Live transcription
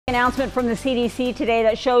Announcement from the CDC today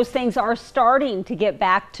that shows things are starting to get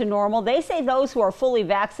back to normal. They say those who are fully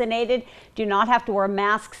vaccinated do not have to wear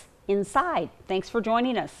masks inside. Thanks for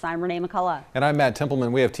joining us. I'm Renee McCullough. And I'm Matt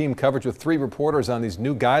Templeman. We have team coverage with 3 reporters on these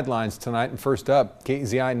new guidelines tonight. And first up,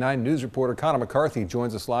 KZI 9 News reporter Connor McCarthy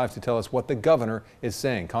joins us live to tell us what the governor is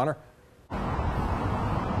saying. Connor?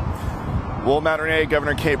 Well, Matt and Renee,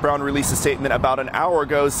 Governor Kate Brown released a statement about an hour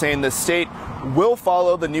ago saying the state will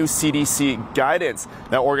follow the new CDC guidance.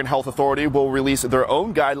 Now, Oregon Health Authority will release their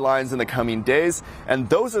own guidelines in the coming days, and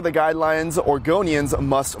those are the guidelines Oregonians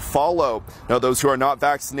must follow. Now, those who are not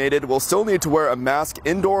vaccinated will still need to wear a mask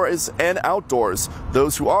indoors and outdoors.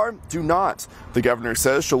 Those who are, do not. The governor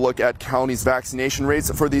says she'll look at counties' vaccination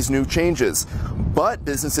rates for these new changes. But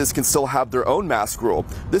businesses can still have their own mask rule.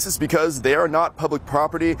 This is because they are not public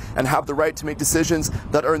property and have the right to make decisions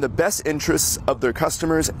that are in the best interests of their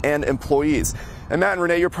customers and employees. And Matt and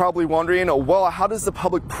Renee, you're probably wondering, well, how does the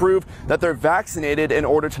public prove that they're vaccinated in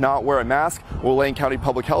order to not wear a mask? Well, Lane County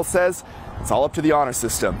Public Health says it's all up to the honor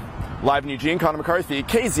system. Live in Eugene, Connor McCarthy,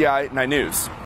 KZI 9 News.